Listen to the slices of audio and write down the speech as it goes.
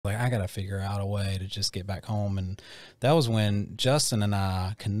like, I got to figure out a way to just get back home. And that was when Justin and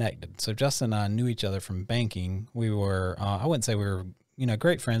I connected. So Justin and I knew each other from banking. We were, I wouldn't say we were,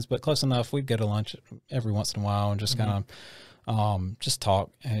 great friends, but close enough. We'd go to lunch every once in a while and just kind of just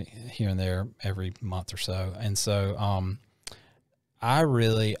talk here and there every month or so. And so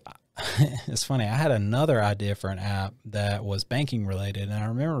it's funny, I had another idea for an app that was banking related. And I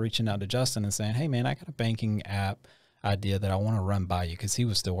remember reaching out to Justin and saying, hey, man, I got a banking app idea that I want to run by you, because he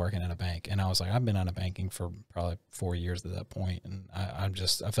was still working at a bank. And I was like, I've been out of banking for probably 4 years at that point, and I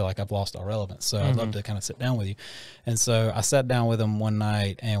feel like I've lost all relevance. So I'd love to kind of sit down with you. And so I sat down with him one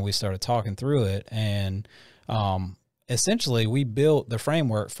night and we started talking through it. And essentially we built the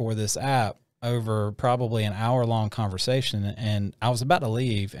framework for this app over probably an hour-long conversation. And I was about to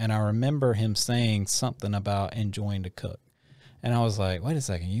leave, and I remember him saying something about enjoying to cook. And I was like, wait a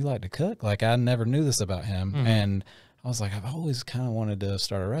second, you like to cook? Like, I never knew this about him. And I was like, I've always kind of wanted to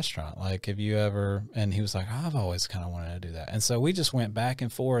start a restaurant. Like, have you ever? And he was like, I've always kind of wanted to do that. And so we just went back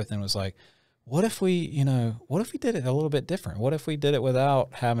and forth and was like, what if we did it a little bit different? What if we did it without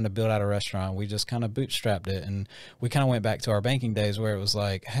having to build out a restaurant? We just kind of bootstrapped it. And we kind of went back to our banking days where it was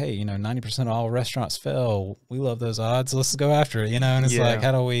like, hey, 90% of all restaurants fail. We love those odds. Let's go after it, And it's like,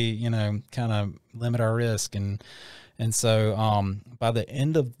 how do we, kind of limit our risk? And so by the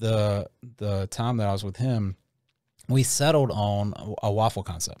end of the time that I was with him, we settled on a waffle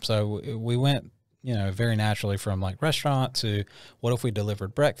concept. So we went, very naturally from like restaurant to what if we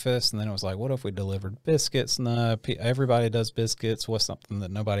delivered breakfast? And then it was like, what if we delivered biscuits? No, everybody does biscuits. What's something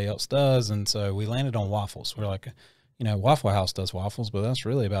that nobody else does? And so we landed on waffles. We're like, Waffle House does waffles, but that's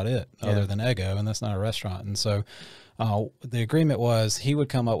really about it other than Eggo, and that's not a restaurant. And so the agreement was he would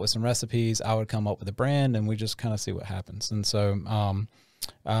come up with some recipes, I would come up with a brand, and we just kind of see what happens. And so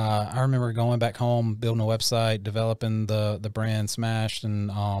I remember going back home, building a website, developing the brand Smashed,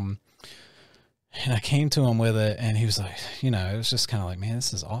 and I came to him with it, and he was like, it was just kind of like, man,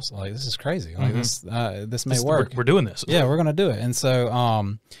 this is awesome. Like, this is crazy. Like this may work. We're doing this. Yeah, we're going to do it. And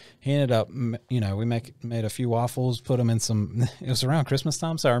so he ended up, we made a few waffles, put them in some, it was around Christmas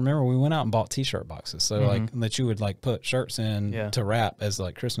time. So I remember we went out and bought t-shirt boxes. So like that you would like put shirts in to wrap as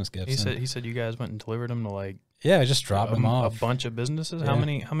like Christmas gifts. He said you guys went and delivered them to like, yeah, just dropped them off. A bunch of businesses. Yeah. How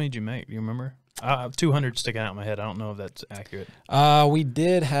many did you make? Do you remember? 200 sticking out in my head. I don't know if that's accurate. We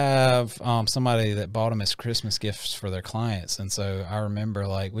did have somebody that bought them as Christmas gifts for their clients, and so I remember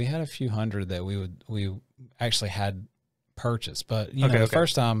like we had a few hundred that we actually had purchased. But the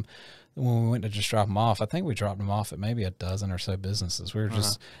first time when we went to just drop them off, I think we dropped them off at maybe a dozen or so businesses. We were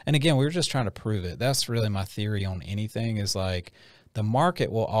just, and again, we were just trying to prove it. That's really my theory on anything is like, the market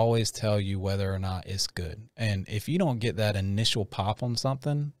will always tell you whether or not it's good. And if you don't get that initial pop on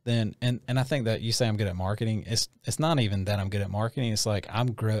something, then, and I think that you say I'm good at marketing, it's not even that I'm good at marketing. It's like,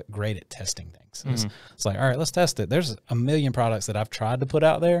 I'm great at testing things. It's like, all right, let's test it. There's a million products that I've tried to put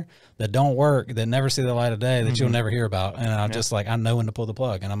out there that don't work, that never see the light of day, that you'll never hear about. And I'm just like, I know when to pull the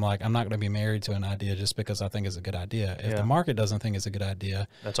plug. And I'm like, I'm not going to be married to an idea just because I think it's a good idea. If the market doesn't think it's a good idea,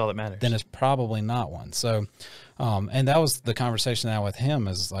 that's all that matters. Then it's probably not one. So, and that was the conversation I had with him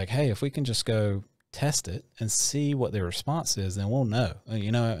is like, hey, if we can just go test it and see what the response is, then we'll know,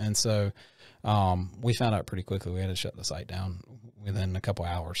 And so we found out pretty quickly we had to shut the site down within a couple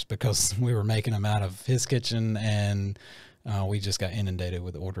hours because we were making them out of his kitchen, and we just got inundated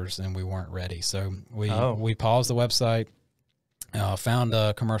with orders and we weren't ready. So we paused the website, found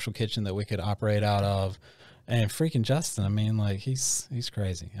a commercial kitchen that we could operate out of. And freaking Justin, I mean, like he's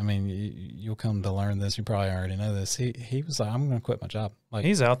crazy. I mean, you'll come to learn this. You probably already know this. He was like, I'm going to quit my job. Like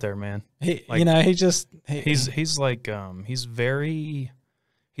he's out there, man. He's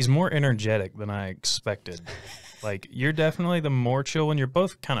more energetic than I expected. Like you're definitely the more chill one. You're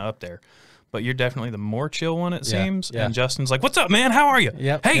both kind of up there, but you're definitely the more chill one, it seems. Yeah. And Justin's like, "What's up, man? How are you?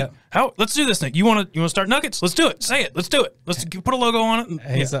 Hey, let's do this thing. You want to start Nuggets? Let's do it. Say it. Let's do it. Let's put a logo on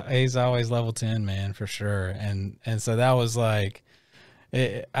it." He's always level 10, man, for sure. And so that was like,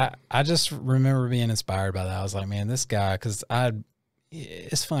 I just remember being inspired by that. I was like, man, this guy, because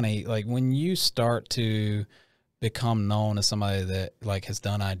it's funny, like when you start to become known as somebody that like has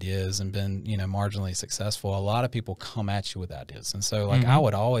done ideas and been, marginally successful, a lot of people come at you with ideas. And so like I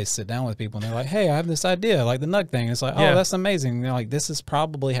would always sit down with people and they're like, hey, I have this idea, like the nug thing. And it's like, oh, that's amazing. And they're like, this is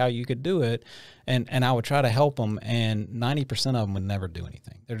probably how you could do it. And I would try to help them, and 90% of them would never do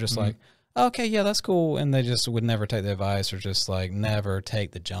anything. They're just like, okay, yeah, that's cool. And they just would never take the advice or just like never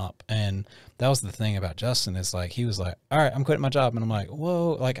take the jump. And that was the thing about Justin is like, he was like, all right, I'm quitting my job. And I'm like,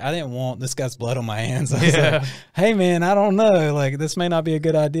 whoa, like I didn't want this guy's blood on my hands. I was like, hey man, I don't know. Like this may not be a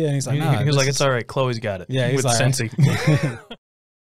good idea. And he's like, he was like, it's all right. Chloe's got it. Yeah. He's with like, Sensi.